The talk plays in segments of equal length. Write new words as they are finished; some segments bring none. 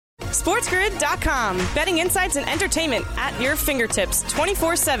SportsGrid.com. Betting insights and entertainment at your fingertips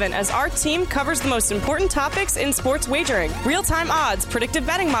 24/7 as our team covers the most important topics in sports wagering. Real-time odds, predictive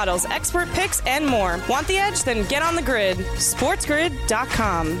betting models, expert picks, and more. Want the edge? Then get on the grid.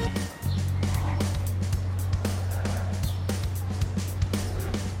 SportsGrid.com.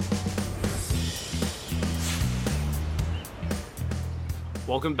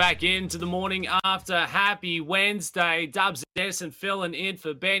 Welcome back into the morning after. Happy Wednesday. Dubs, and filling in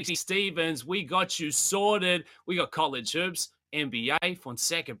for Benny Stevens. We got you sorted. We got college hoops, NBA,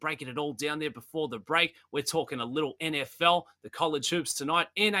 Fonseca breaking it all down there before the break. We're talking a little NFL, the college hoops tonight,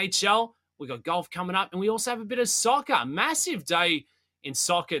 NHL. We got golf coming up, and we also have a bit of soccer. Massive day in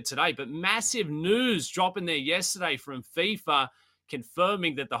soccer today, but massive news dropping there yesterday from FIFA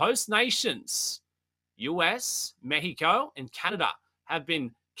confirming that the host nations, US, Mexico, and Canada, have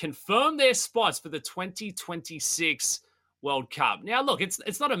been confirmed their spots for the 2026 World Cup. Now, look,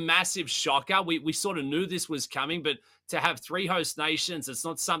 it's not a massive shocker. We sort of knew this was coming, but to have three host nations, it's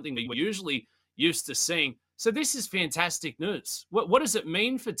not something we're usually used to seeing. So this is fantastic news. What does it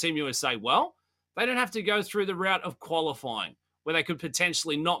mean for Team USA? Well, they don't have to go through the route of qualifying, where they could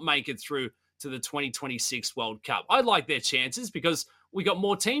potentially not make it through to the 2026 World Cup. I like their chances because we got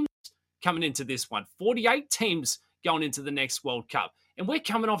more teams coming into this one. 48 teams going into the next World Cup. And we're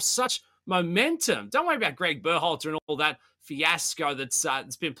coming off such momentum. Don't worry about Greg Berhalter and all that fiasco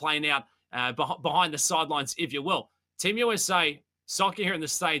that's been playing out behind the sidelines, if you will. Team USA, soccer here in the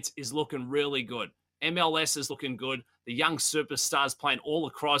States is looking really good. MLS is looking good. The young superstars playing all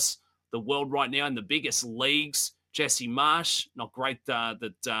across the world right now in the biggest leagues. Jesse Marsh, not great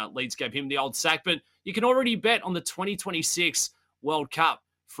that Leeds gave him the old sack, but you can already bet on the 2026 World Cup.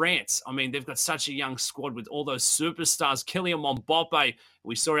 France, I mean, they've got such a young squad with all those superstars. Kylian Mbappe,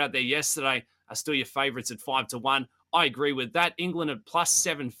 we saw out there yesterday, are still your favourites at 5-1. I agree with that. England at plus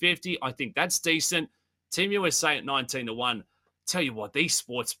 750. I think that's decent. Team USA at 19-1. Tell you what, these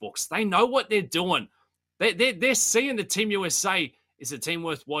sports books, they know what they're doing. They're seeing the Team USA is a team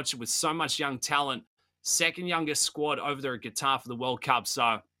worth watching with so much young talent. Second youngest squad over there at Qatar for the World Cup.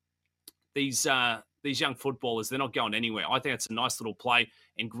 So these young footballers, they're not going anywhere. I think it's a nice little play.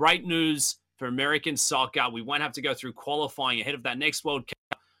 And great news for American soccer. We won't have to go through qualifying ahead of that next World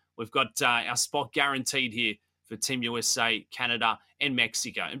Cup. We've got our spot guaranteed here for Team USA, Canada, and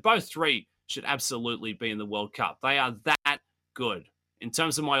Mexico. And both three should absolutely be in the World Cup. They are that good. In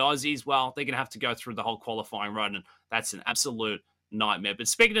terms of my Aussies, well, they're going to have to go through the whole qualifying run, and that's an absolute nightmare. But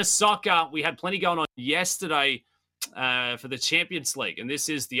speaking of soccer, we had plenty going on yesterday for the Champions League. And this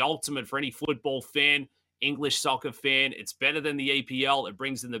is the ultimate for any football fan, English soccer fan. It's better than the EPL. It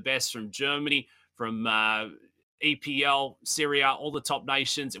brings in the best from Germany, from EPL, Syria, all the top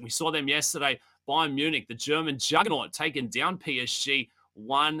nations. And we saw them yesterday. Bayern Munich, the German juggernaut, taking down PSG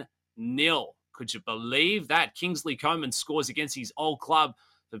 1-0. Could you believe that? Kingsley Coman scores against his old club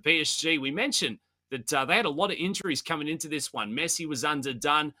for PSG. We mentioned that they had a lot of injuries coming into this one. Messi was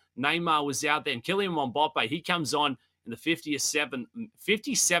underdone. Neymar was out there. And Kylian Mbappe, he comes on in the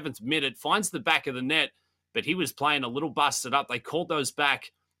 57th minute, finds the back of the net, but he was playing a little busted up. They called those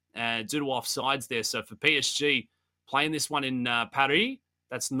back due to offsides there. So for PSG, playing this one in Paris,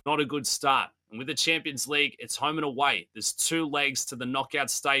 that's not a good start. And with the Champions League, it's home and away. There's 2 legs to the knockout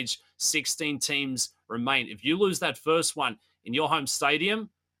stage. 16 teams remain. If you lose that first one in your home stadium,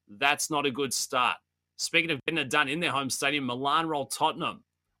 that's not a good start. Speaking of getting it done in their home stadium, Milan roll Tottenham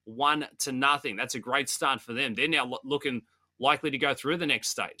 1-0. That's a great start for them. They're now looking likely to go through the next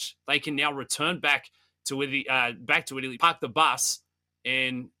stage. They can now return back to Italy, park the bus,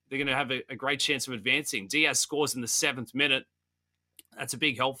 and they're going to have a great chance of advancing. Diaz scores in the 7th minute. That's a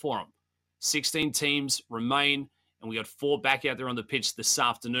big help for them. 16 teams remain, and we got 4 back out there on the pitch this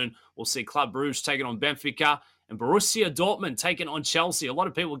afternoon. We'll see Club Brugge taking on Benfica and Borussia Dortmund taking on Chelsea. A lot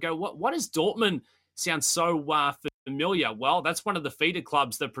of people go, what does Dortmund sound so familiar? Well, that's one of the feeder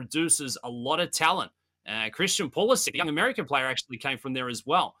clubs that produces a lot of talent. Christian Pulisic, a young American player, actually came from there as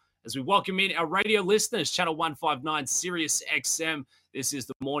well. As we welcome in our radio listeners, Channel 159, Sirius XM. This is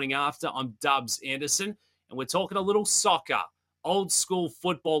the morning after. I'm Dubs Anderson, and we're talking a little soccer, old school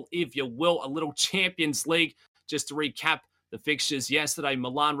football, if you will, a little Champions League. Just to recap the fixtures yesterday,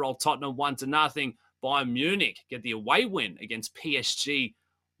 Milan rolled Tottenham 1-0. Bayern Munich get the away win against PSG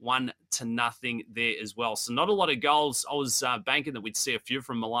 1-0 there as well. So not a lot of goals. I was banking that we'd see a few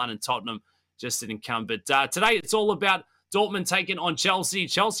from Milan and Tottenham, just didn't come. But today it's all about Dortmund taking on Chelsea.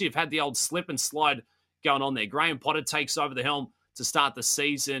 Chelsea have had the old slip and slide going on there. Graham Potter takes over the helm to start the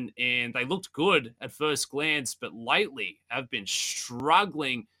season, and they looked good at first glance, but lately have been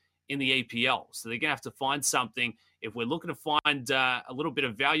struggling in the EPL. So they're going to have to find something if we're looking to find a little bit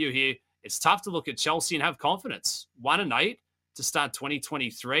of value here, it's tough to look at Chelsea and have confidence. 1-8 to start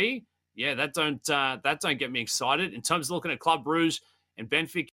 2023. Yeah, that don't get me excited. In terms of looking at Club Brugge and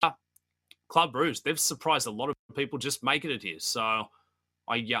Benfica, Club Brugge, they've surprised a lot of people just making it here. So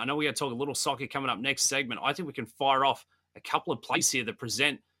I know we got to talk a little soccer coming up next segment. I think we can fire off a couple of plays here that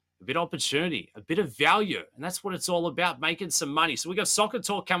present a bit of opportunity, a bit of value, and that's what it's all about, making some money. So we got soccer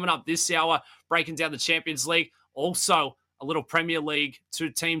talk coming up this hour, breaking down the Champions League. Also, a little Premier League,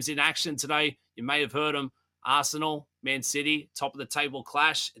 2 teams in action today. You may have heard them. Arsenal, Man City, top of the table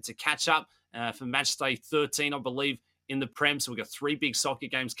clash. It's a catch-up for match day 13, I believe, in the Prem. So we've got 3 big soccer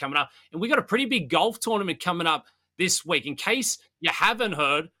games coming up. And we got a pretty big golf tournament coming up this week. In case you haven't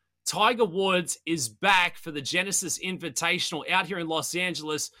heard, Tiger Woods is back for the Genesis Invitational out here in Los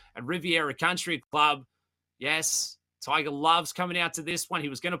Angeles at Riviera Country Club. Yes, Tiger loves coming out to this one. He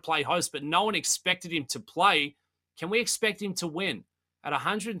was going to play host, but no one expected him to play. Can we expect him to win? At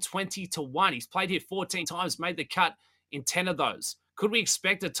 120-1, he's played here 14 times, made the cut in 10 of those. Could we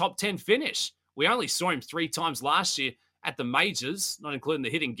expect a top 10 finish? We only saw him 3 times last year at the majors, not including the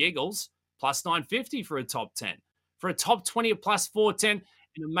hidden giggles, plus 950 for a top 10. For a top 20 at plus 410,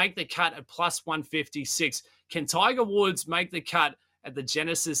 and to make the cut at plus 156. Can Tiger Woods make the cut at the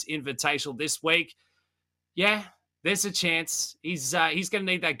Genesis Invitational this week? Yeah, there's a chance. He's going to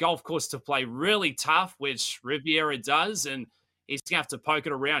need that golf course to play really tough, which Riviera does, and he's going to have to poke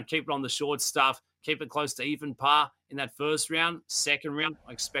it around, keep it on the short stuff, keep it close to even par in that first round. Second round,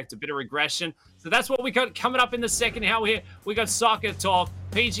 I expect a bit of regression. So that's what we got coming up in the second hour here. We got soccer talk,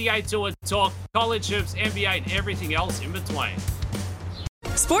 PGA Tour talk, college hoops, NBA, and everything else in between.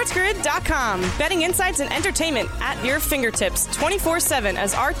 SportsGrid.com. Betting insights and entertainment at your fingertips 24/7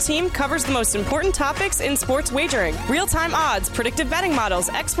 as our team covers the most important topics in sports wagering. Real-time odds, predictive betting models,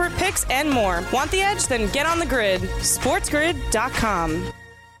 expert picks, and more. Want the edge? Then get on the grid. SportsGrid.com.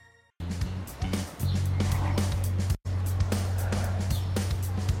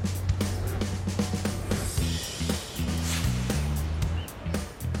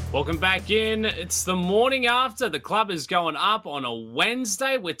 Welcome back in. It's the morning after. The club is going up on a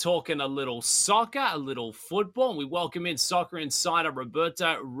Wednesday. We're talking a little soccer, a little football, and we welcome in soccer insider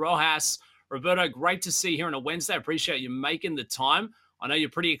Roberto Rojas. Roberto, great to see you here on a Wednesday. I appreciate you making the time. I know you're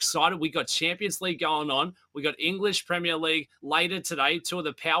pretty excited. We got Champions League going on. We got English Premier League later today. 2 of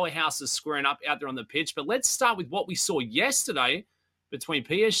the powerhouses squaring up out there on the pitch. But let's start with what we saw yesterday between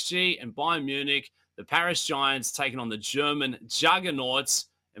PSG and Bayern Munich. The Paris Giants taking on the German juggernauts.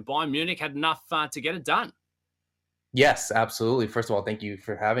 And Bayern Munich had enough to get it done. Yes, absolutely. First of all, thank you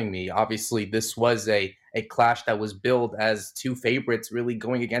for having me. Obviously, this was a clash that was billed as 2 favorites really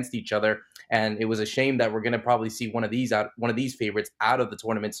going against each other. And it was a shame that we're going to probably see one of these favorites out of the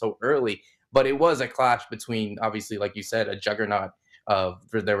tournament so early. But it was a clash between, obviously, like you said, a juggernaut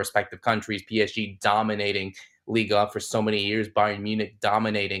for their respective countries. PSG dominating Liga for so many years, Bayern Munich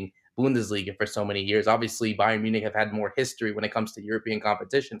dominating Bundesliga for so many years. Obviously, Bayern Munich have had more history when it comes to European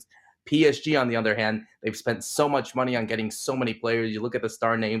competitions. PSG, on the other hand, they've spent so much money on getting so many players. You look at the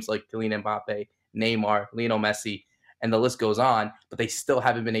star names like Kylian Mbappe, Neymar, Lionel Messi, and the list goes on, but they still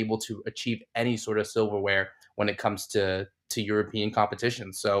haven't been able to achieve any sort of silverware when it comes to European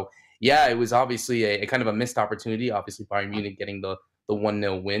competitions. So, yeah, it was obviously a kind of a missed opportunity. Obviously, Bayern Munich getting the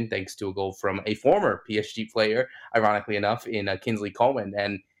 1-0 win thanks to a goal from a former PSG player, ironically enough, in Kingsley Coman.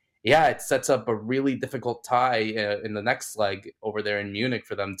 And yeah, it sets up a really difficult tie in the next leg over there in Munich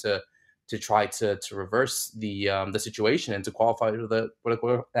for them to try to reverse the situation and to qualify for the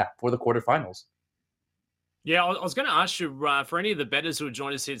quarterfinals. Yeah, I was going to ask you for any of the bettors who have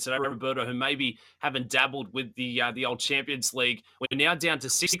joined us here today, Roberto, who maybe haven't dabbled with the old Champions League. We're now down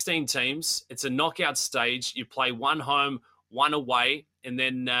to 16 teams. It's a knockout stage. You play 1 home, 1 away, and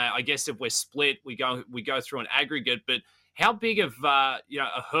then I guess if we're split, we go through an aggregate. But how big of a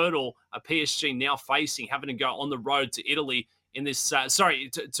hurdle are PSG now facing, having to go on the road to Italy in this? To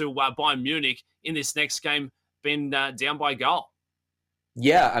Bayern Munich in this next game, been down by a goal.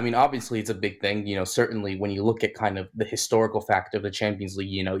 Yeah, I mean, obviously it's a big thing. Certainly when you look at kind of the historical factor of the Champions League,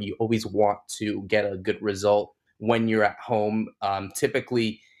 you always want to get a good result when you're at home.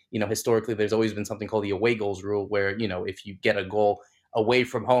 Typically, historically, there's always been something called the away goals rule, where if you get a goal away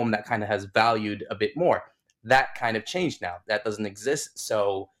from home, that kind of has valued a bit more. That kind of changed now. That doesn't exist.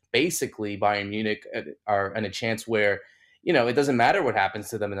 So basically, Bayern Munich are in a chance where, it doesn't matter what happens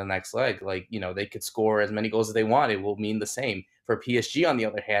to them in the next leg. Like, they could score as many goals as they want. It will mean the same. For PSG, on the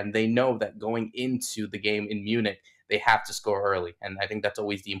other hand, they know that going into the game in Munich, they have to score early. And I think that's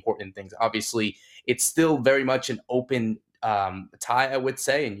always the important thing. Obviously, it's still very much an open tie, I would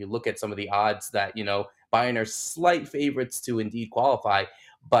say. And you look at some of the odds that, Bayern are slight favorites to indeed qualify.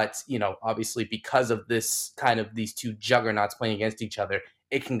 But, obviously because of this kind of these two juggernauts playing against each other,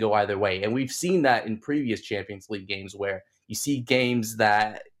 it can go either way. And we've seen that in previous Champions League games where you see games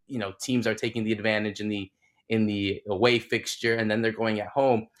that, teams are taking the advantage in the away fixture, and then they're going at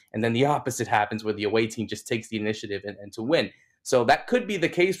home. And then the opposite happens where the away team just takes the initiative and to win. So that could be the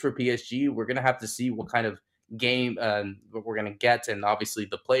case for PSG. We're going to have to see what kind of game we're going to get. And obviously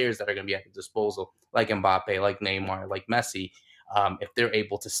the players that are going to be at the disposal, like Mbappe, like Neymar, like Messi, if they're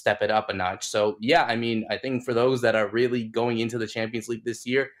able to step it up a notch. So, yeah, I mean, I think for those that are really going into the Champions League this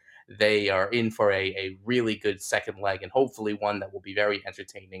year, they are in for a really good second leg, and hopefully one that will be very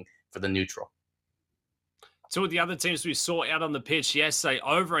entertaining for the neutral. Two of the other teams we saw out on the pitch yesterday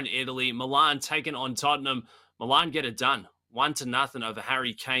over in Italy, Milan taking on Tottenham. Milan get it done. 1-0 over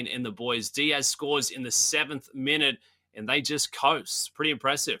Harry Kane and the boys. Diaz scores in the 7th minute, and they just coast. Pretty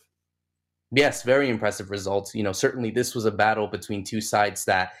impressive. Yes, very impressive results. Certainly this was a battle between two sides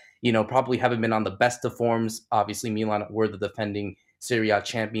that, probably haven't been on the best of forms. Obviously, Milan were the defending Serie A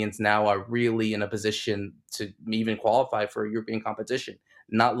champions, now are really in a position to even qualify for European competition.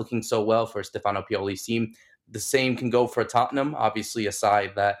 Not looking so well for Stefano Pioli's team. The same can go for Tottenham, obviously a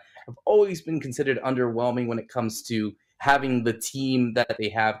side that have always been considered underwhelming when it comes to having the team that they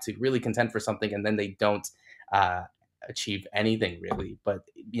have to really contend for something, and then they don't achieve anything really. But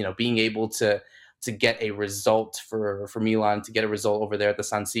being able to get a result for Milan, to get a result over there at the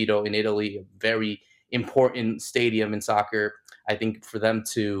San Siro in Italy, a very important stadium in soccer. I think for them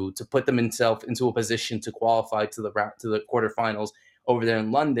to put them into a position to qualify to the quarterfinals over there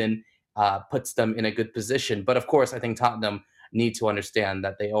in London puts them in a good position. But of course, I think Tottenham need to understand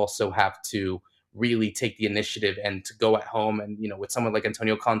that they also have to really take the initiative and to go at home. And with someone like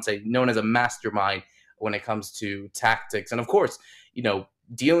Antonio Conte, known as a mastermind when it comes to tactics, and of course,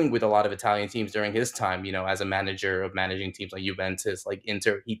 dealing with a lot of Italian teams during his time, as a manager of managing teams like Juventus, like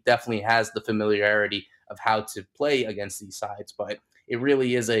Inter, he definitely has the familiarity of how to play against these sides. But it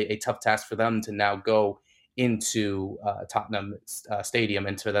really is a tough task for them to now go into Tottenham Stadium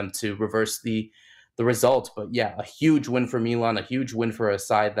and for them to reverse the result. But yeah, a huge win for Milan, a huge win for a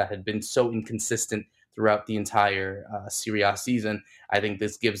side that had been so inconsistent throughout the entire Serie A season. I think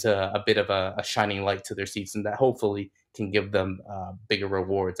this gives a bit of a shining light to their season that hopefully can give them bigger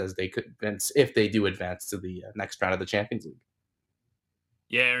rewards as they could if they do advance to the next round of the Champions League.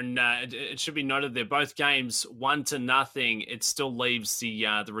 Yeah, and it should be noted they're both games 1-0. It still leaves the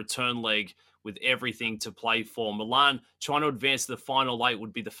return leg with everything to play for. Milan trying to advance to the final 8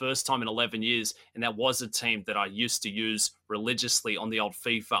 would be the first time in 11 years, and that was a team that I used to use religiously on the old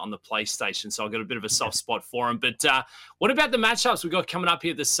FIFA on the PlayStation, so I've got a bit of a soft spot for them. But what about the matchups we've got coming up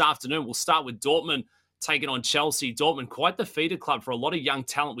here this afternoon? We'll start with Dortmund taking on Chelsea. Dortmund, quite the feeder club for a lot of young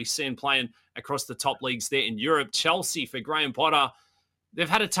talent we see them playing across the top leagues there in Europe. Chelsea, for Graham Potter, they've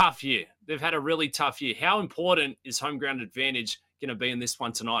had a tough year. They've had a really tough year. How important is home ground advantage going to be in this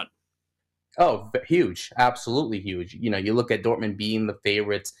one tonight? Oh, huge. Absolutely huge. You look at Dortmund being the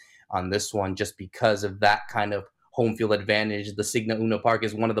favorites on this one just because of that kind of home field advantage. The Signa Una Park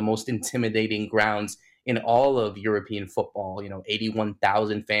is one of the most intimidating grounds in all of European football.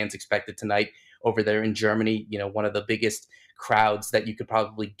 81,000 fans expected tonight over there in Germany. One of the biggest crowds that you could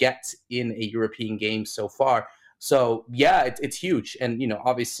probably get in a European game so far. So, yeah, it's huge. And,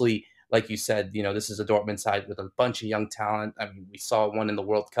 obviously, like you said, this is a Dortmund side with a bunch of young talent. I mean, we saw one in the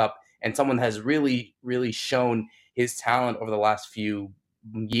World Cup, and someone has really, really shown his talent over the last few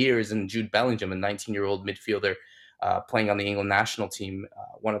years. And Jude Bellingham, a 19-year-old midfielder playing on the England national team,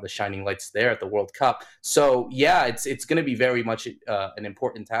 one of the shining lights there at the World Cup. So, yeah, it's going to be very much an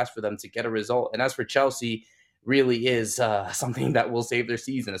important task for them to get a result. And as for Chelsea, really is something that will save their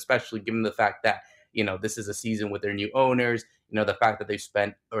season, especially given the fact that, this is a season with their new owners. The fact that they've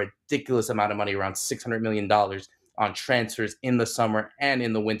spent a ridiculous amount of money, around $600 million on transfers in the summer and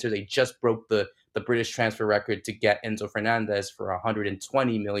in the winter. They just broke the British transfer record to get Enzo Fernandez for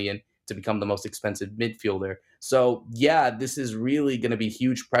 $120 million to become the most expensive midfielder. So, yeah, this is really going to be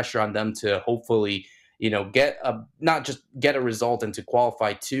huge pressure on them to hopefully, not just get a result and to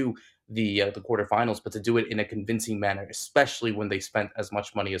qualify to the quarterfinals, but to do it in a convincing manner, especially when they spent as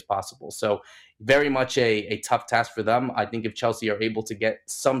much money as possible. So very much a tough task for them. I think if Chelsea are able to get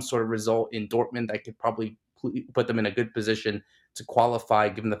some sort of result in Dortmund, that could probably put them in a good position to qualify,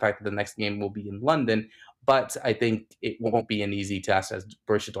 given the fact that the next game will be in London. But I think it won't be an easy task, as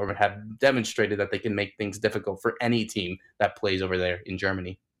Borussia Dortmund have demonstrated that they can make things difficult for any team that plays over there in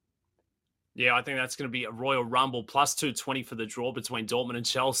Germany. Yeah, I think that's going to be a Royal Rumble, plus 220 for the draw between Dortmund and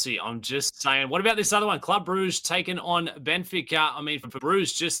Chelsea. I'm just saying. What about this other one? Club Brugge taking on Benfica. I mean, for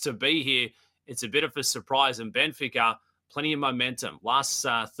Brugge just to be here it's a bit of a surprise. And Benfica, plenty of momentum. Last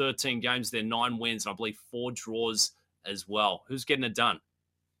 13 games, they're 9 wins, and I believe 4 draws as well. Who's getting it done?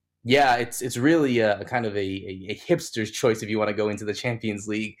 Yeah, it's really a kind of a hipster's choice if you want to go into the Champions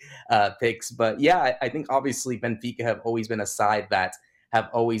League picks. But yeah, I think obviously Benfica have always been a side that have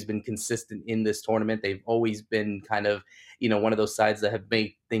always been consistent in this tournament. They've always been kind of, one of those sides that have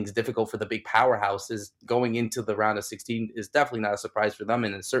made things difficult for the big powerhouses. Going into the round of 16 is definitely not a surprise for them,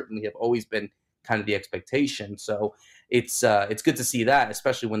 and it certainly have always been kind of the expectation. So it's good to see that,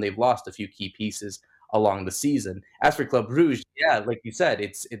 especially when they've lost a few key pieces along the season. As for Club Brugge, yeah, like you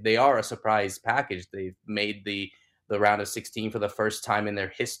said, they are a surprise package. They've made the round of 16 for the first time in their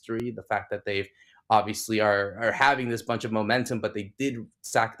history. The fact that they've obviously are having this bunch of momentum, but they did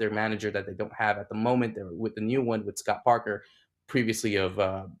sack their manager that they don't have at the moment. They're with the new one with Scott Parker, previously of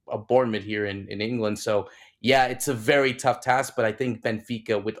Bournemouth here in England. So yeah, it's a very tough task, but I think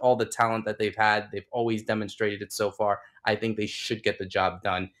Benfica, with all the talent that they've had, they've always demonstrated it so far. I think they should get the job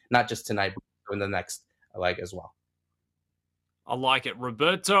done, not just tonight, but in the next leg as well. I like it.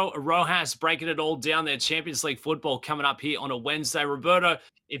 Roberto Rojas breaking it all down there. Champions League football coming up here on a Wednesday. Roberto,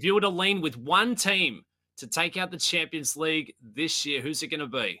 if you were to lean with one team to take out the Champions League this year, who's it going to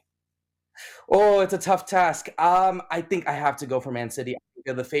be? Oh, it's a tough task. I think I have to go for Man City. I think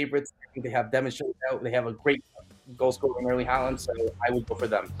they're the favorites. I think they have demonstrated out. They have a great goal scorer in Erling Haaland, so I would go for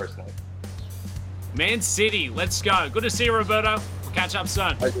them personally. Man City, let's go. Good to see you, Roberto. We'll catch up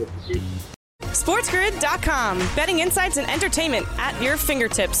soon. SportsGrid.com. Betting insights and entertainment at your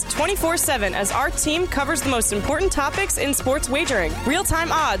fingertips 24/7 as our team covers the most important topics in sports wagering.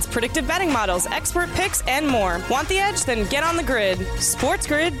 Real-time odds, predictive betting models, expert picks, and more. Want the edge? Then get on the grid.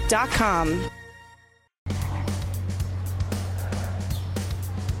 SportsGrid.com.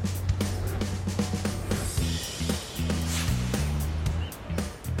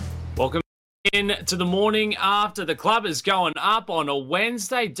 Welcome into the morning after. The club is going up on a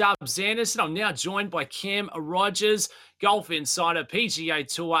Wednesday. Dubs Anderson. I'm now joined by Cam Rogers, golf insider, PGA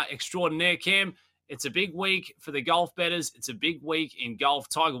Tour extraordinaire. Cam, it's a big week for the golf bettors. It's a big week in golf.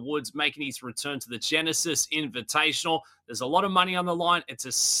 Tiger Woods making his return to the Genesis Invitational. There's a lot of money on the line. It's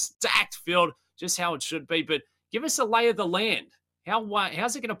a stacked field, just how it should be. But give us a lay of the land.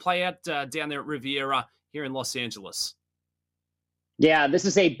 How's it going to play out down there at Riviera here in Los Angeles? Yeah, this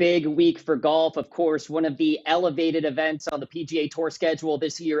is a big week for golf. Of course, one of the elevated events on the PGA Tour schedule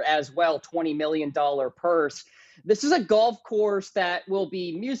this year as well, $20 million purse. This is a golf course that will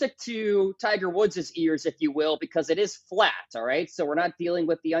be music to Tiger Woods' ears, if you will, because it is flat, all right? So we're not dealing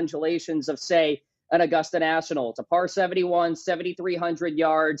with the undulations of, say, an Augusta National. It's a par 71, 7,300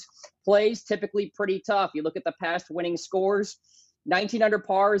 yards. Plays typically pretty tough. You look at the past winning scores. 19 under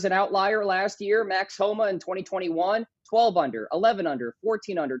par is an outlier last year. Max Homa in 2021, 12 under, 11 under,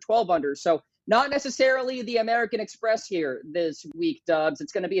 14 under, 12 under. So not necessarily the American Express here this week, Dubs.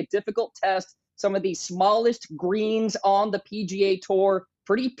 It's going to be a difficult test. Some of the smallest greens on the PGA Tour,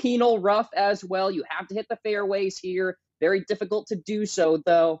 pretty penal rough as well. You have to hit the fairways here. Very difficult to do so,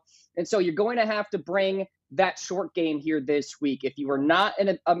 though. And so you're going to have to bring that short game here this week. If you are not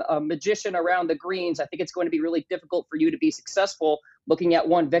a magician around the greens, I think it's going to be really difficult for you to be successful. Looking at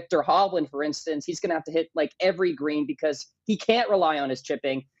one Victor Hovland, for instance, he's going to have to hit like every green because he can't rely on his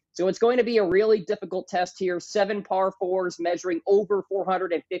chipping. So it's going to be a really difficult test here. 7 par 4s measuring over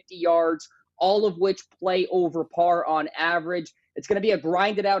 450 yards, all of which play over par on average. It's going to be a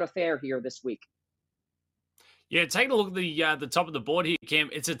grinded out affair here this week. Yeah, taking a look at the top of the board here, Cam.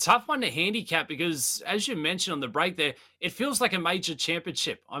 It's a tough one to handicap because, as you mentioned on the break there, it feels like a major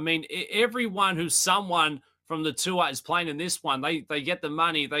championship. I mean, everyone who's someone from the tour is playing in this one. They get the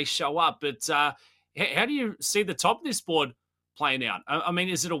money, they show up. But how do you see the top of this board playing out? I mean,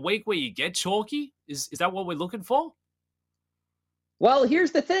 is it a week where you get chalky? Is that what we're looking for? Well,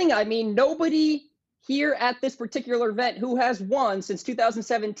 here's the thing. I mean, nobody here at this particular event who has won since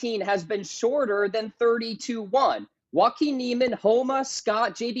 2017 has been shorter than 30-1. Joaquin Niemann, Homa,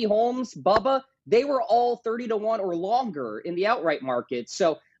 Scott, JB Holmes, Bubba, they were all 30-1 or longer in the outright market.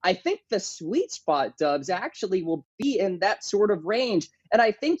 So I think the sweet spot, Dubs, actually will be in that sort of range. And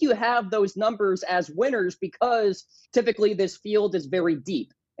I think you have those numbers as winners because typically this field is very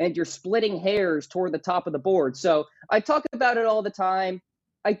deep and you're splitting hairs toward the top of the board. So I talk about it all the time.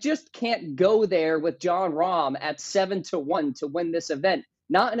 I just can't go there with Jon Rahm at 7-1 to win this event.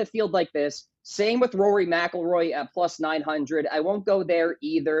 Not in a field like this. Same with Rory McIlroy at plus 900. I won't go there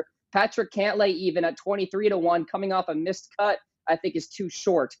either. Patrick Cantlay even at 23-1 coming off a missed cut, I think is too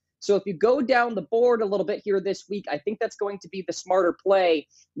short. So if you go down the board a little bit here this week, I think that's going to be the smarter play,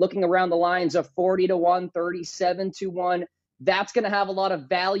 looking around the lines of 40-1, 37-1. That's going to have a lot of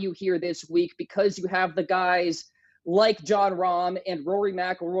value here this week because you have the guys like Jon Rahm and Rory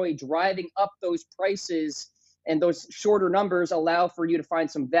McIlroy driving up those prices, and those shorter numbers allow for you to find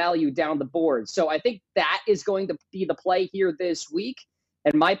some value down the board. So I think that is going to be the play here this week.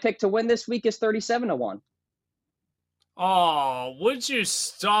 And my pick to win this week is 37-1. Oh, would you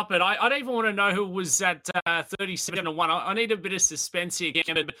stop it? I don't even want to know who was at 37-1. I need a bit of suspense here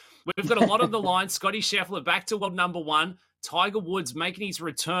again. But we've got a lot on the line. Scotty Scheffler back to world number 1. Tiger Woods making his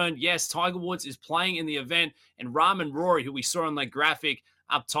return. Yes, Tiger Woods is playing in the event. And Rahm and Rory, who we saw on the graphic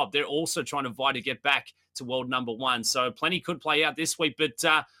up top, they're also trying to vie to get back to world number 1. So plenty could play out this week.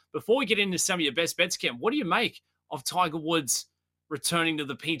 But before we get into some of your best bets, Cam, what do you make of Tiger Woods returning to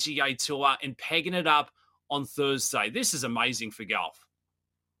the PGA Tour and pegging it up on Thursday? This is amazing for golf.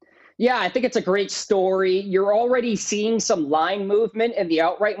 Yeah, I think it's a great story. You're already seeing some line movement in the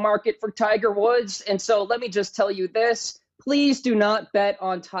outright market for Tiger Woods. And so let me just tell you this. Please do not bet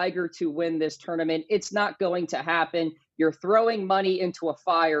on Tiger to win this tournament. It's not going to happen. You're throwing money into a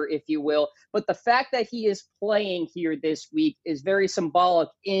fire, if you will. But the fact that he is playing here this week is very symbolic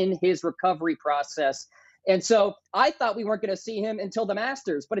in his recovery process. And so I thought we weren't going to see him until the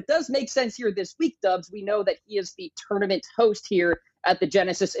Masters, but it does make sense here this week, Dubs. We know that he is the tournament host here at the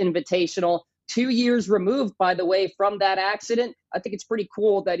Genesis Invitational. 2 years removed, by the way, from that accident. I think it's pretty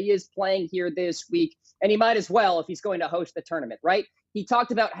cool that he is playing here this week, and he might as well if he's going to host the tournament, right? He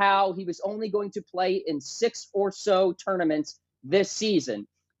talked about how he was only going to play in 6 or so tournaments this season.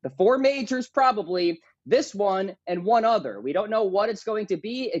 The 4 majors probably, this one and one other. We don't know what it's going to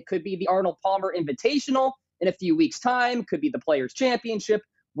be. It could be the Arnold Palmer Invitational in a few weeks' time. Could be the Players' Championship.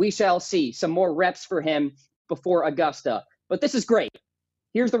 We shall see. Some more reps for him before Augusta. But this is great.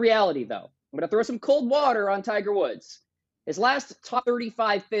 Here's the reality, though. I'm going to throw some cold water on Tiger Woods. His last top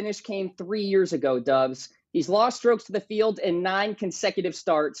 35 finish came 3 years ago, Dubs. He's lost strokes to the field in 9 consecutive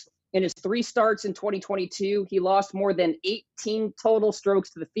starts. In his 3 starts in 2022, he lost more than 18 total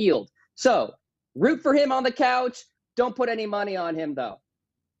strokes to the field. So, root for him on the couch. Don't put any money on him, though.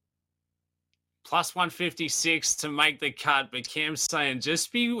 Plus 156 to make the cut, but Cam's saying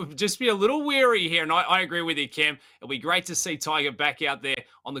just be a little wary here, and I agree with you, Cam. It'll be great to see Tiger back out there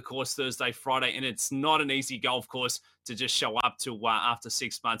on the course Thursday, Friday, and it's not an easy golf course to just show up to after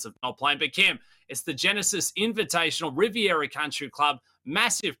 6 months of not playing. But Cam, it's the Genesis Invitational, Riviera Country Club,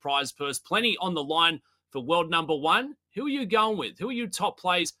 massive prize purse, plenty on the line for world number 1. Who are you going with? Who are your top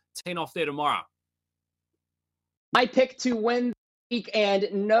players teeing off there tomorrow? My pick to win week, and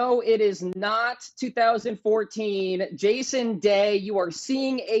no, it is not 2014. Jason Day, you are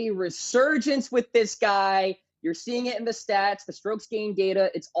seeing a resurgence with this guy. You're seeing it in the stats, the strokes gain data.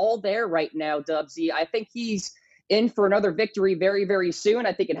 It's all there right now, Dubsy. I think he's in for another victory very, very soon.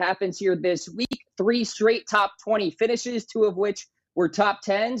 I think it happens here this week. 3 straight top 20 finishes, 2 of which were top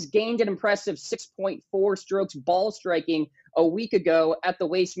 10s, gained an impressive 6.4 strokes ball striking a week ago at the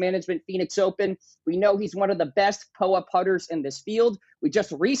Waste Management Phoenix Open. We know he's one of the best POA putters in this field. We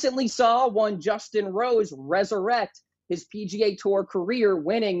just recently saw one Justin Rose resurrect his PGA Tour career,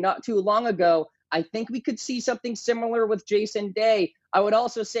 winning not too long ago. I think we could see something similar with Jason Day. I would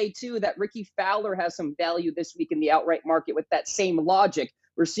also say, too, that Ricky Fowler has some value this week in the outright market with that same logic.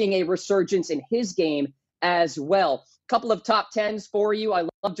 We're seeing a resurgence in his game as well. Couple of top 10s for you. I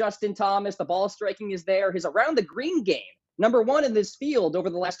love Justin Thomas. The ball striking is there. His around the green game, number 1 in this field over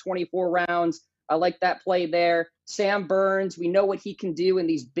the last 24 rounds. I like that play there. Sam Burns, we know what he can do in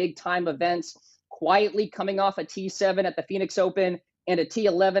these big time events. Quietly coming off a T7 at the Phoenix Open and a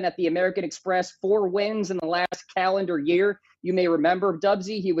T11 at the American Express. 4 wins in the last calendar year. You may remember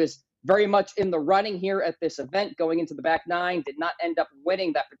Dubsy. He was very much in the running here at this event, going into the back 9. Did not end up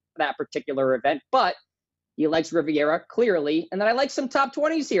winning that particular event, but he likes Riviera, clearly. And then I like some top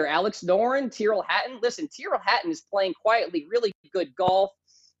 20s here. Alex Noren, Tyrrell Hatton. Listen, Tyrrell Hatton is playing quietly, really good golf.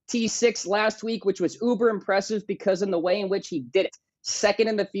 T6 last week, which was uber impressive because in the way in which he did it. Second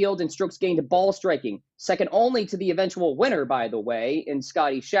in the field in strokes gained to ball striking. Second only to the eventual winner, by the way, in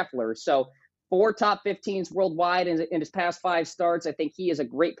Scotty Scheffler. So 4 top 15s worldwide in his past 5 starts. I think he is a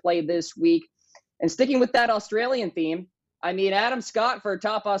great play this week. And sticking with that Australian theme, I mean, Adam Scott for a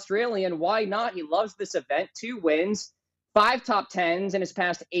top Australian, why not? He loves this event. 2 wins, 5 top 10s in his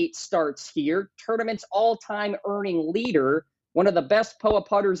past 8 starts here. Tournament's all-time earning leader, one of the best POA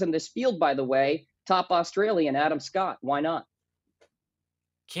putters in this field, by the way. Top Australian, Adam Scott. Why not?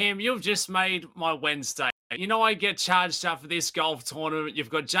 Cam, you've just made my Wednesday. You know, I get charged up for this golf tournament. You've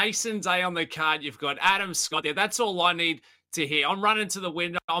got Jason Day on the card. You've got Adam Scott there. That's all I need to hear. I'm running to the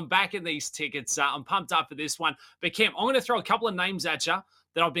window. I'm backing these tickets. I'm pumped up for this one. But Cam, I'm going to throw a couple of names at you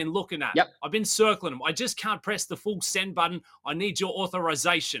that I've been looking at. Yep. I've been circling them. I just can't press the full send button. I need your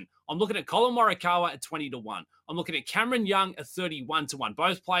authorization. I'm looking at Colin Morikawa at 20-1. I'm looking at Cameron Young at 31-1.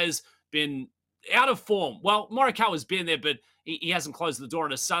 Both players been out of form. Well, Morikawa's been there, but he hasn't closed the door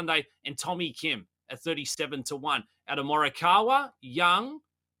on a Sunday. And Tommy Kim at 37-1. Out of Morikawa, Young,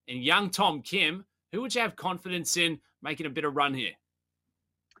 and young Tom Kim, who would you have confidence in making a bit of run here?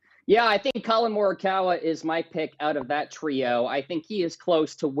 Yeah, I think Colin Morikawa is my pick out of that trio. I think he is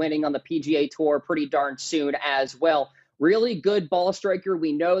close to winning on the PGA Tour pretty darn soon as well. Really good ball striker.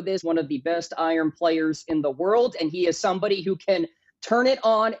 We know this, one of the best iron players in the world, and he is somebody who can turn it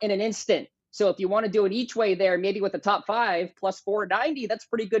on in an instant. So if you want to do it each way there, maybe with the top 5 plus 490, that's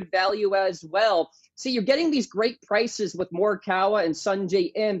pretty good value as well. See, you're getting these great prices with Morikawa and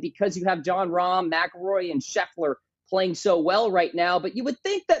Sungjae Im because you have Jon Rahm, McIlroy, and Scheffler playing so well right now. But you would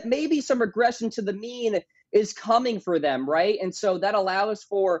think that maybe some regression to the mean is coming for them, right? And so that allows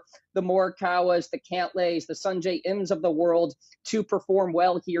for the Morikawas, the Cantlays, the Sungjae Ims of the world to perform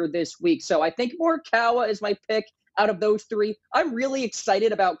well here this week. So I think Morikawa is my pick out of those 3. I'm really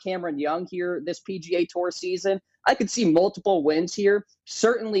excited about Cameron Young here this PGA Tour season. I could see multiple wins here,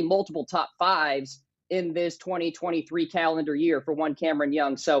 certainly multiple top 5s in this 2023 calendar year for one Cameron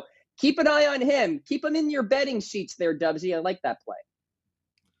Young. So keep an eye on him. Keep him in your betting sheets there, Dubsy. I like that play.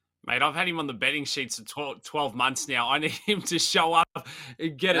 Mate, I've had him on the betting sheets for 12 months now. I need him to show up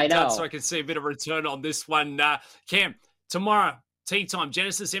and get it done so I can see a bit of return on this one. Cam, tomorrow, tee time,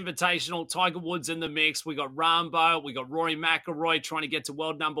 Genesis Invitational, Tiger Woods in the mix. We got Rambo, we got Rory McIlroy trying to get to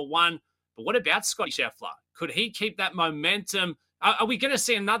world number 1. But what about Scotty Scheffler? Could he keep that momentum? Are we going to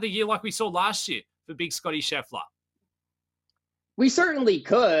see another year like we saw last year for big Scotty Scheffler? We certainly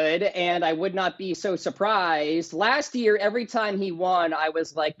could, and I would not be so surprised. Last year, every time he won, I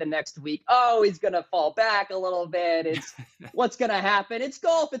was like the next week, oh, he's going to fall back a little bit. It's what's going to happen? It's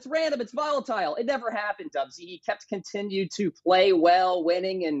golf. It's random. It's volatile. It never happened, Dubsy. He continued to play well,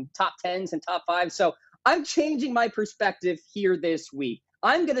 winning in top 10s and top 5s. So I'm changing my perspective here this week.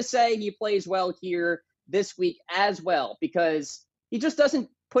 I'm going to say he plays well here this week as well because he just doesn't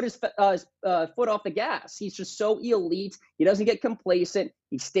put his foot off the gas. He's just so elite. He doesn't get complacent.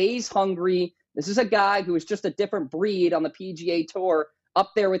 He stays hungry. This is a guy who is just a different breed on the PGA Tour,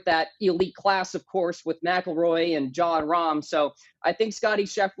 up there with that elite class, of course, with McIlroy and Jon Rahm. So I think Scotty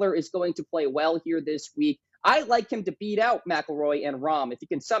Scheffler is going to play well here this week. I like him to beat out McIlroy and Rahm. If you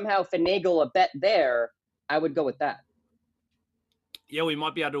can somehow finagle a bet there, I would go with that. Yeah, we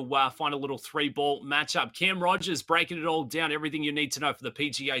might be able to find a little 3-ball matchup. Cam Rogers breaking it all down, everything you need to know for the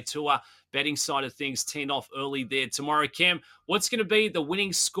PGA Tour betting side of things, teeing off early there tomorrow. Cam, what's going to be the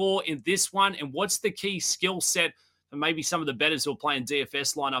winning score in this one, and what's the key skill set for maybe some of the bettors who are playing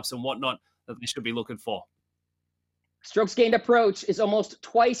DFS lineups and whatnot that they should be looking for? Strokes gained approach is almost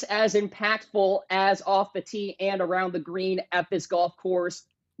twice as impactful as off the tee and around the green at this golf course.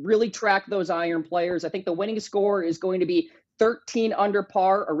 Really track those iron players. I think the winning score is going to be 13 under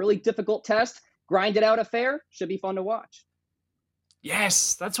par, a really difficult test. Grinded out affair. Should be fun to watch.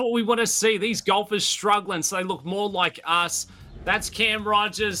 Yes, that's what we want to see. These golfers struggling, so they look more like us. That's Cam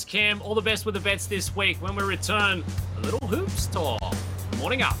Rogers. Cam, all the best with the bets this week. When we return, a little hoops talk.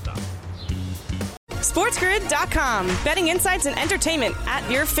 Morning after. SportsGrid.com. Betting insights and entertainment at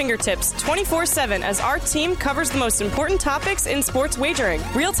your fingertips 24/7 as our team covers the most important topics in sports wagering.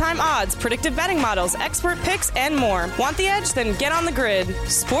 Real-time odds, predictive betting models, expert picks, and more. Want the edge? Then get on the grid.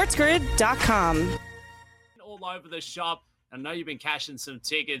 SportsGrid.com. All over the shop. I know you've been cashing some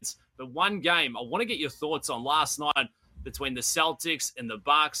tickets, but one game I want to get your thoughts on last night between the Celtics and the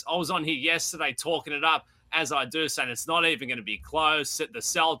Bucks. I was on here yesterday talking it up, as I do, saying it's not even going to be close. The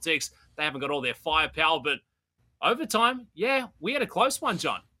Celtics, they haven't got all their firepower, but overtime, yeah, we had a close one,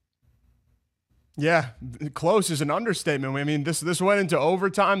 John. Yeah, close is an understatement. I mean, this went into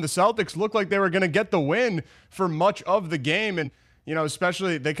overtime. The Celtics looked like they were going to get the win for much of the game, and you know,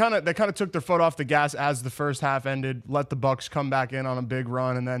 especially they kind of took their foot off the gas as the first half ended, let the Bucks come back in on a big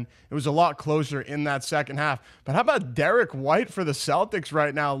run, and then it was a lot closer in that second half. But how about Derek White for the Celtics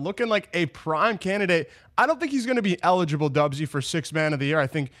right now, looking like a prime candidate? I don't think he's going to be eligible, Dubsy, for Sixth Man of the Year. I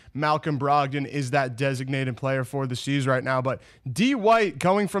think Malcolm Brogdon is that designated player for the C's right now. But D. White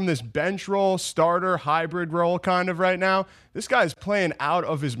going from this bench role, starter, hybrid role kind of right now, this guy's playing out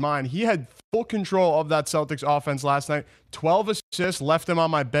of his mind. He had full control of that Celtics offense last night. 12 assists, left him on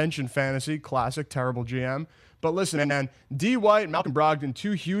my bench in fantasy. Classic, terrible GM. But listen, man, D. White, Malcolm Brogdon,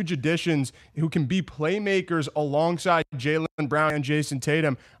 2 huge additions who can be playmakers alongside Jaylen Brown and Jason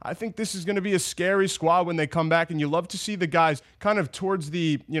Tatum. I think this is going to be a scary squad when they come back, and you love to see the guys kind of towards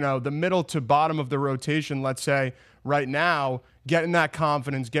the, the middle to bottom of the rotation, let's say, right now, getting that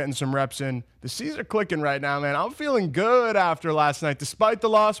confidence, getting some reps in. The C's are clicking right now, man. I'm feeling good after last night. Despite the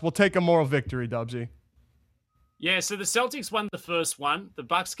loss, we'll take a moral victory, Dubsy. Yeah, so the Celtics won the first one. The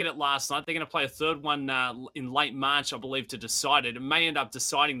Bucks get it last night. They're going to play a third one in late March, I believe, to decide it. It may end up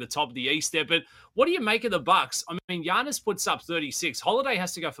deciding the top of the East there. But what do you make of the Bucks? I mean, Giannis puts up 36. Holiday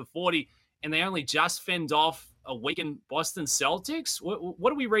has to go for 40, and they only just fend off a weakened Boston Celtics.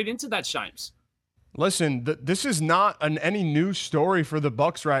 What do we read into that, Shames? Listen, this is not any new story for the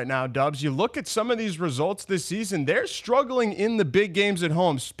Bucks right now, Dubs. You look at some of these results this season, they're struggling in the big games at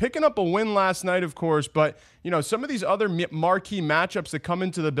home. Picking up a win last night, of course, but some of these other marquee matchups that come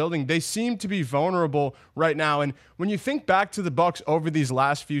into the building, they seem to be vulnerable right now. And when you think back to the Bucks over these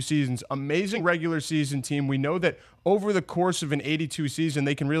last few seasons, amazing regular season team. We know that over the course of an 82 season,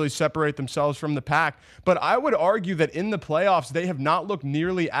 they can really separate themselves from the pack. But I would argue that in the playoffs, they have not looked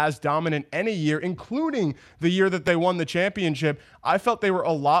nearly as dominant any year, including the year that they won the championship. I felt they were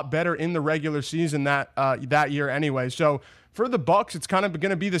a lot better in the regular season that year anyway. So for the Bucks, it's kind of going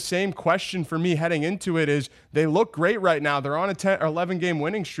to be the same question for me heading into it. Is they look great right now. They're on a 10 or 11 game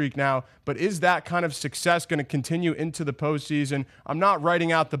winning streak now, but is that kind of success going to continue into the postseason? I'm not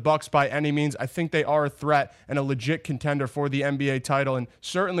writing out the Bucks by any means. I think they are a threat and a legit contender for the NBA title, and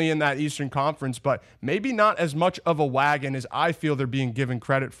certainly in that Eastern Conference, but maybe not as much of a wagon as I feel they're being given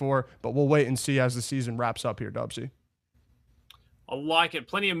credit for. But we'll wait and see as the season wraps up here, Dubsy. I like it.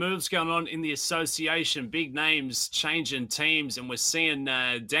 Plenty of moves going on in the association. Big names changing teams, and we're seeing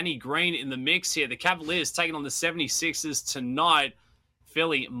Danny Green in the mix here. The Cavaliers taking on the 76ers tonight.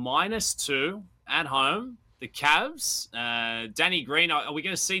 Philly -2 at home. The Cavs. Danny Green. Are we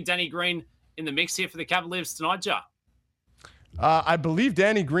going to see Danny Green in the mix here for the Cavaliers tonight, Joe? I believe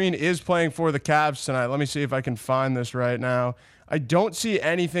Danny Green is playing for the Cavs tonight. Let me see if I can find this right now. I don't see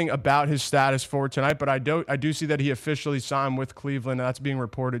anything about his status for tonight, but I do see that he officially signed with Cleveland, and that's being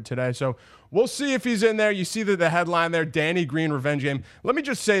reported today. So we'll see if he's in there. You see the headline there, Danny Green revenge game. Let me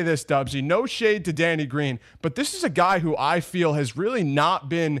just say this, Dubsy. No shade to Danny Green, but this is a guy who I feel has really not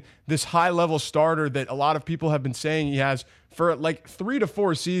been this high-level starter that a lot of people have been saying he has for like 3 to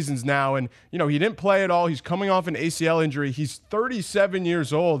 4 seasons now. And, he didn't play at all. He's coming off an ACL injury. He's 37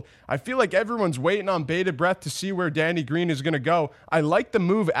 years old. I feel like everyone's waiting on bated breath to see where Danny Green is going to go. I like the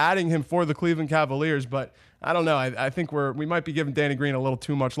move adding him for the Cleveland Cavaliers, but I don't know. I think we might be giving Danny Green a little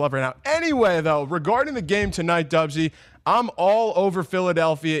too much love right now. Anyway, though, regarding the game tonight, Dubsy, I'm all over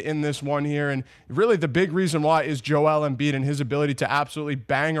Philadelphia in this one here, and really the big reason why is Joel Embiid and his ability to absolutely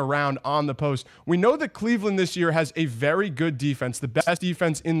bang around on the post. We know that Cleveland this year has a very good defense, the best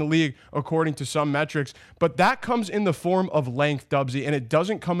defense in the league according to some metrics, but that comes in the form of length, Dubsy, and it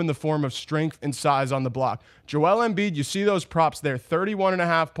doesn't come in the form of strength and size on the block. Joel Embiid, you see those props there,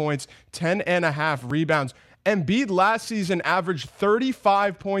 31.5 points, 10.5 rebounds. Embiid last season averaged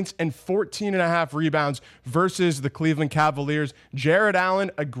 35 points and 14.5 rebounds versus the Cleveland Cavaliers. Jared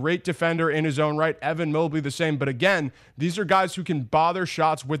Allen, a great defender in his own right. Evan Mobley, the same. But again, these are guys who can bother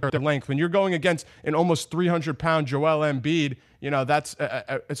shots with their length. When you're going against an almost 300-pound Joel Embiid, that's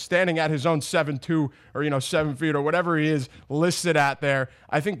standing at his own 7'2" or, 7 feet or whatever he is listed at there.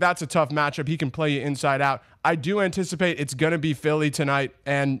 I think that's a tough matchup. He can play you inside out. I do anticipate it's going to be Philly tonight.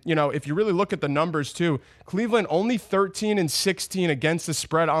 And, if you really look at the numbers too, Cleveland only 13-16 against the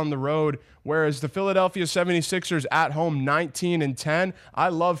spread on the road, whereas the Philadelphia 76ers at home 19-10. I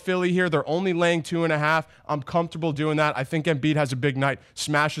love Philly here. They're only laying 2.5. I'm comfortable doing that. I think Embiid has a big night,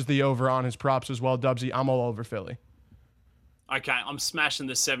 smashes the over on his props as well. Dubsy, I'm all over Philly. Okay, I'm smashing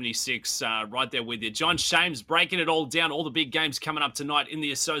the 76 right there with you. Jon Shames breaking it all down. All the big games coming up tonight in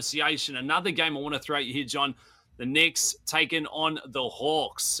the association. Another game I want to throw at you here, John. The Knicks taking on the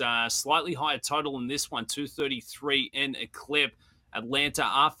Hawks. Slightly higher total in this one, 233 and a clip. Atlanta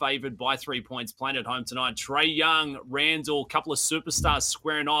are favored by 3 points, playing at home tonight. Trae Young, Randall, a couple of superstars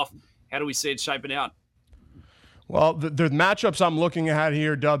squaring off. How do we see it shaping out? Well, the matchups I'm looking at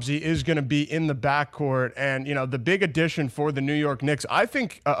here, Dubsy, is going to be in the backcourt. And, the big addition for the New York Knicks, I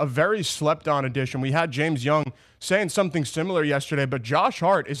think a very slept-on addition. We had James Young saying something similar yesterday, but Josh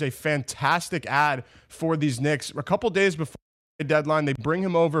Hart is a fantastic add for these Knicks. A couple days before the deadline, they bring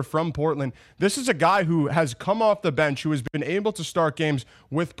him over from Portland. This is a guy who has come off the bench, who has been able to start games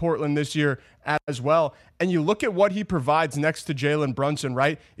with Portland this year as well. And you look at what he provides next to Jalen Brunson,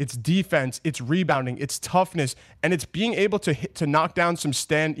 right? It's defense, it's rebounding, it's toughness, and it's being able to knock down some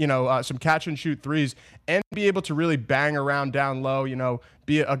some catch and shoot threes and be able to really bang around down low,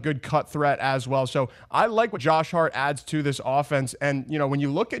 be a good cut threat as well. So I like what Josh Hart adds to this offense. And, when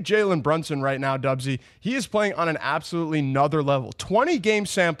you look at Jalen Brunson right now, Dubsy, he is playing on an absolutely another level. 20 game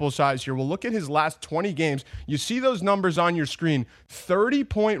sample size here. We'll look at his last 20 games. You see those numbers on your screen,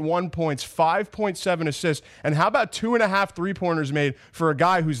 30.1 points, 5.7 assists. And how about 2.5 3-pointers made for a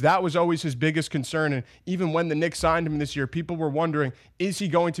guy that was always his biggest concern. And even when the Knicks signed him this year, people were wondering, is he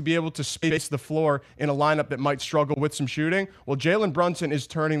going to be able to space the floor in a lineup that might struggle with some shooting? Well, Jalen Brunson is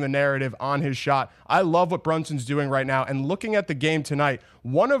turning the narrative on his shot. I love what Brunson's doing right now. And looking at the game tonight,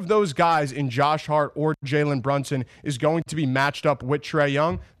 one of those guys in Josh Hart or Jalen Brunson is going to be matched up with Trae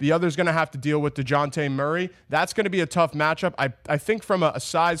Young. The other's going to have to deal with DeJounte Murray. That's going to be a tough matchup. I think from a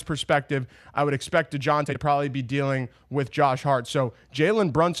size perspective, I would expect DeJounte to probably be dealing with Josh Hart. So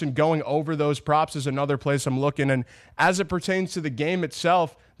Jalen Brunson going over those props is another place I'm looking. And as it pertains to the game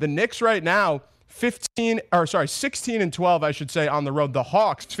itself, the Knicks right now, 16 and 12, I should say, on the road. The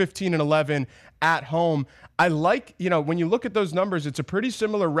Hawks, 15 and 11 at home. I like, when you look at those numbers, it's a pretty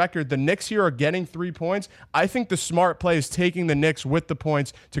similar record. The Knicks here are getting 3 points. I think the smart play is taking the Knicks with the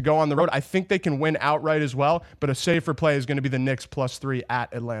points to go on the road. I think they can win outright as well, but a safer play is going to be the Knicks +3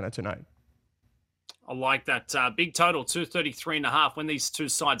 at Atlanta tonight. I like that. Big total, 233.5. When these two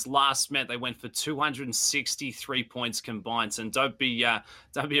sides last met, they went for 263 points combined. And don't be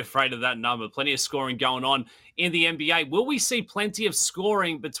afraid of that number. Plenty of scoring going on in the NBA. Will we see plenty of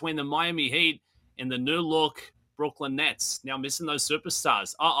scoring between the Miami Heat and the new look Brooklyn Nets? Now missing those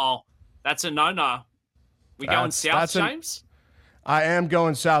superstars. That's a no-no. We going south, James? I am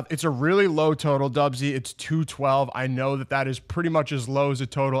going south. It's a really low total, Dubsy. It's 212. I know that is pretty much as low as a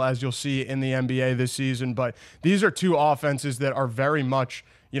total as you'll see in the NBA this season, but these are two offenses that are very much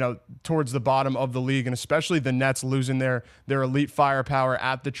towards the bottom of the league, and especially the Nets losing their elite firepower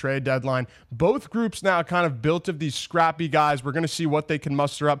at the trade deadline. Both groups now kind of built of these scrappy guys. We're going to see what they can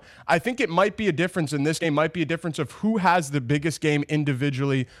muster up. I think it might be a difference in this game, might be a difference of who has the biggest game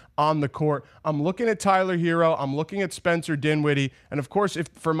individually on the court. I'm looking at Tyler Hero. I'm looking at Spencer Dinwiddie. And of course,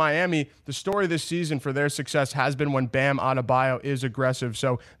 for Miami, the story this season for their success has been when Bam Adebayo is aggressive.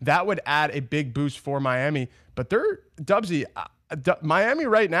 So that would add a big boost for Miami. But Dubsy, Miami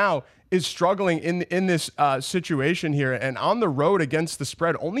right now is struggling in this situation here, and on the road against the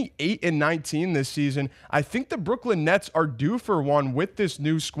spread, only 8-19 this season. I think the Brooklyn Nets are due for one with this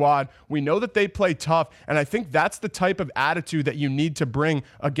new squad. We know that they play tough, and I think that's the type of attitude that you need to bring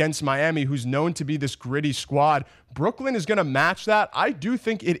against Miami, who's known to be this gritty squad. Brooklyn is going to match that. I do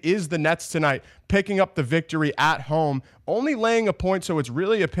think it is the Nets tonight picking up the victory at home, only laying a point, so it's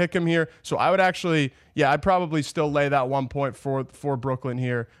really a pick 'em here. So I would actually, I'd probably still lay that 1 point for Brooklyn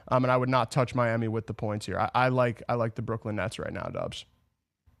here, and I would not touch Miami with the points here. I like the Brooklyn Nets right now, Dubs.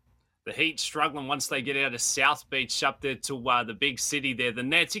 The Heat struggling once they get out of South Beach up there to the big city there. The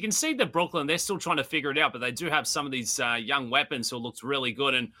Nets, you can see that Brooklyn, they're still trying to figure it out, but they do have some of these young weapons who looks really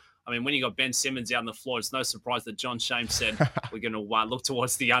good. And I mean, when you got Ben Simmons out on the floor, it's no surprise that Jon Shames said we're going to look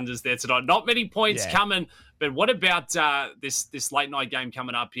towards the unders there tonight. Not many points coming, but what about this late night game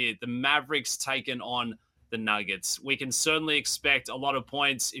coming up here? The Mavericks taking on the Nuggets. We can certainly expect a lot of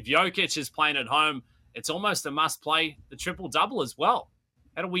points. If Jokic is playing at home, it's almost a must play the triple-double as well.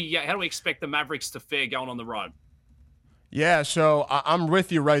 How do we expect the Mavericks to fare going on the road? Yeah, so I'm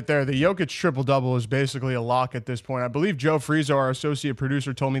with you right there. The Jokic triple-double is basically a lock at this point. I believe Joe Frizo, our associate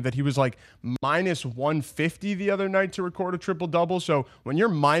producer, told me that he was like minus 150 the other night to record a triple-double. So when you're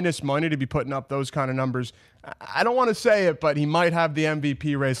minus money to be putting up those kind of numbers, I don't want to say it, but he might have the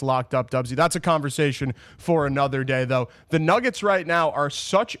MVP race locked up, Dubsy. That's a conversation for another day, though. The Nuggets right now are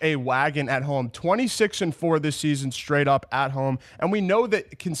such a wagon at home. 26-4 this season straight up at home. And we know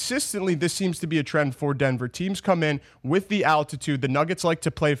that consistently this seems to be a trend for Denver. Teams come in with the altitude. The Nuggets like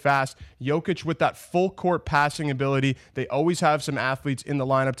to play fast. Jokic with that full court passing ability. They always have some athletes in the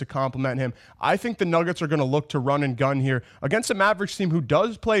lineup to complement him. I think the Nuggets are going to look to run and gun here against a Mavericks team who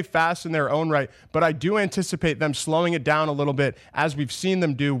does play fast in their own right, but I do anticipate them slowing it down a little bit, as we've seen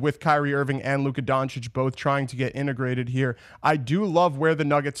them do with Kyrie Irving and Luka Doncic both trying to get integrated here. I do love where the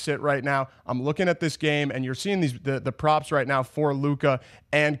Nuggets sit right now. I'm looking at this game, and you're seeing the props right now for Luka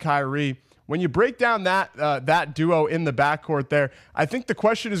and Kyrie. When you break down that duo in the backcourt there, I think the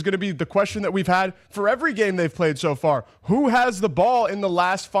question is going to be the question that we've had for every game they've played so far. Who has the ball in the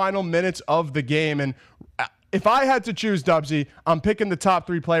last final minutes of the game? And if I had to choose, Dubsy, I'm picking the top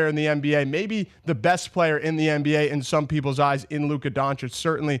 3 player in the NBA, maybe the best player in the NBA in some people's eyes in Luka Doncic,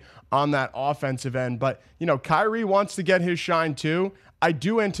 certainly on that offensive end. But, Kyrie wants to get his shine too. I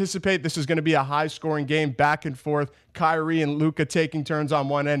do anticipate this is going to be a high-scoring game, back and forth. Kyrie and Luka taking turns on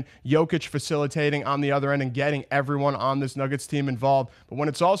one end, Jokic facilitating on the other end and getting everyone on this Nuggets team involved. But when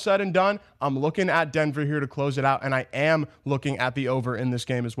it's all said and done, I'm looking at Denver here to close it out, and I am looking at the over in this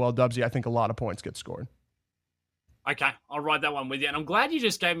game as well, Dubsy. I think a lot of points get scored. Okay, I'll ride that one with you. And I'm glad you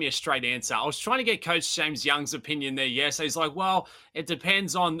just gave me a straight answer. I was trying to get Coach James Young's opinion there. Yes, he's like, well, it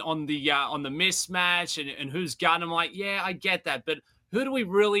depends on the mismatch and who's gun. I'm like, yeah, I get that, but who do we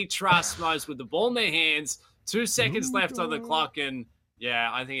really trust most with the ball in their hands? 2 seconds left on the clock, and yeah,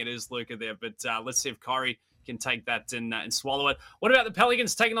 I think it is Luka there. But let's see if Kyrie can take that and swallow it. What about the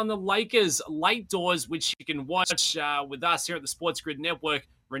Pelicans taking on the Lakers late doors, which you can watch with us here at the Sports Grid Network?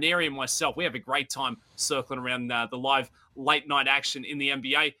 Ranieri and myself, we have a great time circling around the live late night action in the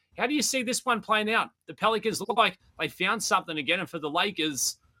NBA. How do you see this one playing out? The Pelicans look like they found something again, and for the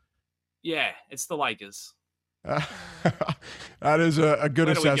Lakers, yeah, it's the Lakers. That is a good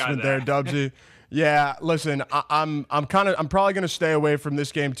assessment there, Dubsy. Yeah, listen, I'm probably going to stay away from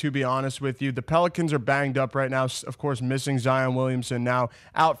this game, to be honest with you. The Pelicans are banged up right now, of course, missing Zion Williamson now,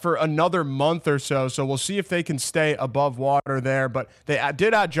 out for another month or so. So we'll see if they can stay above water there. But they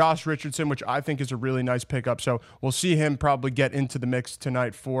did add Josh Richardson, which I think is a really nice pickup. So we'll see him probably get into the mix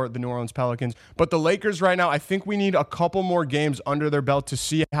tonight for the New Orleans Pelicans. But the Lakers right now, I think we need a couple more games under their belt to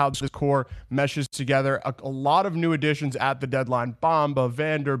see how this core meshes together. A lot of new additions at the deadline. Bamba,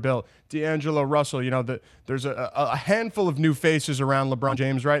 Vanderbilt, D'Angelo Russell, there's a handful of new faces around LeBron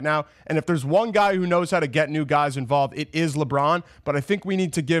James right now. And if there's one guy who knows how to get new guys involved, it is LeBron. But I think we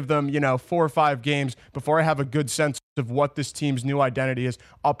need to give them, 4 or 5 games before I have a good sense of what this team's new identity is.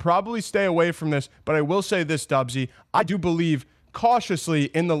 I'll probably stay away from this, but I will say this, Dubsy. I do believe cautiously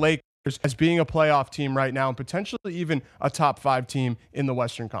in the Lakers as being a playoff team right now and potentially even a top 5 team in the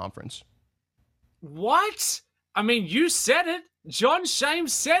Western Conference. What? I mean, you said it. Jon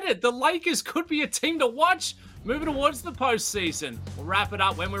Shames said it. The Lakers could be a team to watch moving towards the postseason. We'll wrap it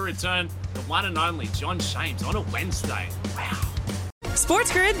up when we return. The one and only Jon Shames on a Wednesday. Wow.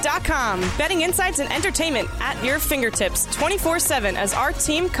 SportsGrid.com. Betting insights and entertainment at your fingertips 24/7 as our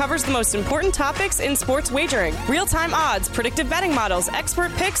team covers the most important topics in sports wagering. Real-time odds, predictive betting models,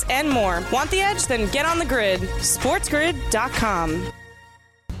 expert picks, and more. Want the edge? Then get on the grid. SportsGrid.com.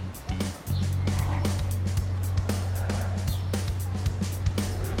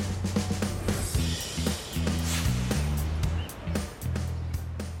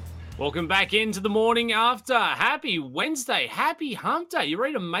 Welcome back into the morning after. Happy Wednesday. Happy hump day. You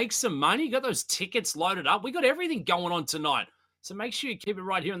ready to make some money? You got those tickets loaded up? We got everything going on tonight. So make sure you keep it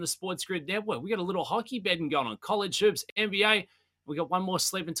right here on the Sports Grid Network. We got a little hockey betting going on. College hoops, NBA. We got one more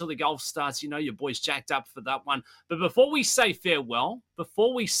sleep until the golf starts. Your boy's jacked up for that one. But before we say farewell,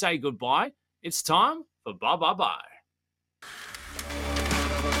 before we say goodbye, it's time for bye-bye-bye.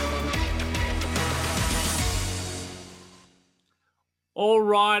 All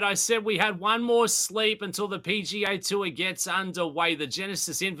right, I said we had one more sleep until the PGA Tour gets underway. The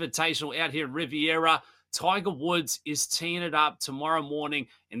Genesis Invitational out here in Riviera. Tiger Woods is teeing it up tomorrow morning,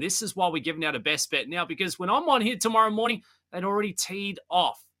 and this is why we're giving out a best bet now, because when I'm on here tomorrow morning, they'd already teed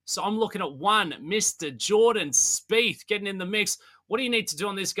off. So I'm looking at one, Mr. Jordan Spieth getting in the mix. What do you need to do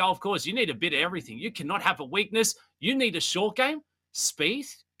on this golf course? You need a bit of everything. You cannot have a weakness. You need a short game.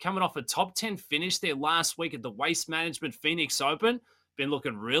 Spieth, coming off a top 10 finish there last week at the Waste Management Phoenix Open. Been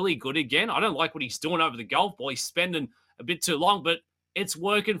looking really good again. I don't like what he's doing over the golf ball. He's spending a bit too long, but it's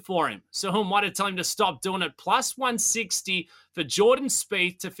working for him. So who might have told him to stop doing it? Plus 160 for Jordan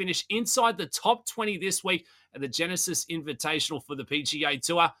Spieth to finish inside the top 20 this week at the Genesis Invitational for the PGA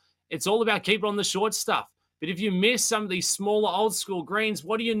Tour. It's all about keeping on the short stuff. But if you miss some of these smaller old school greens,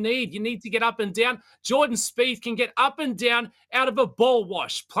 what do you need? You need to get up and down. Jordan Spieth can get up and down out of a ball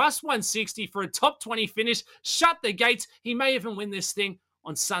wash. Plus 160 for a top 20 finish. Shut the gates. He may even win this thing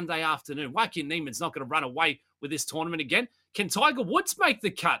on Sunday afternoon. Joaquin Niemann's not going to run away with this tournament again. Can Tiger Woods make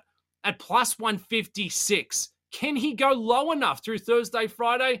the cut at plus 156? Can he go low enough through Thursday,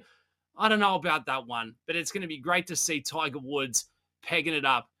 Friday? I don't know about that one, but it's going to be great to see Tiger Woods pegging it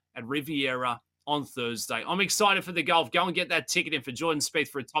up at Riviera on Thursday. I'm excited for the golf. Go and get that ticket in for Jordan Spieth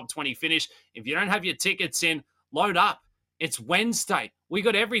for a top 20 finish. If you don't have your tickets in, load up. It's Wednesday. We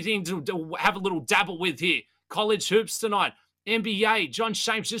got everything to have a little dabble with here. College hoops tonight. NBA. Jon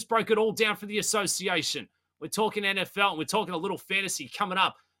Shames just broke it all down for the association. We're talking NFL and we're talking a little fantasy coming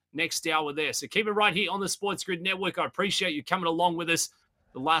up next hour there. So keep it right here on the Sports Grid Network. I appreciate you coming along with us.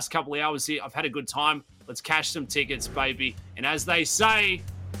 the last couple of hours here. I've had a good time. Let's cash some tickets, baby. And as they say,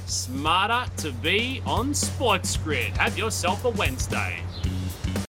 smarter to be on Sports Grid. Have yourself a Wednesday.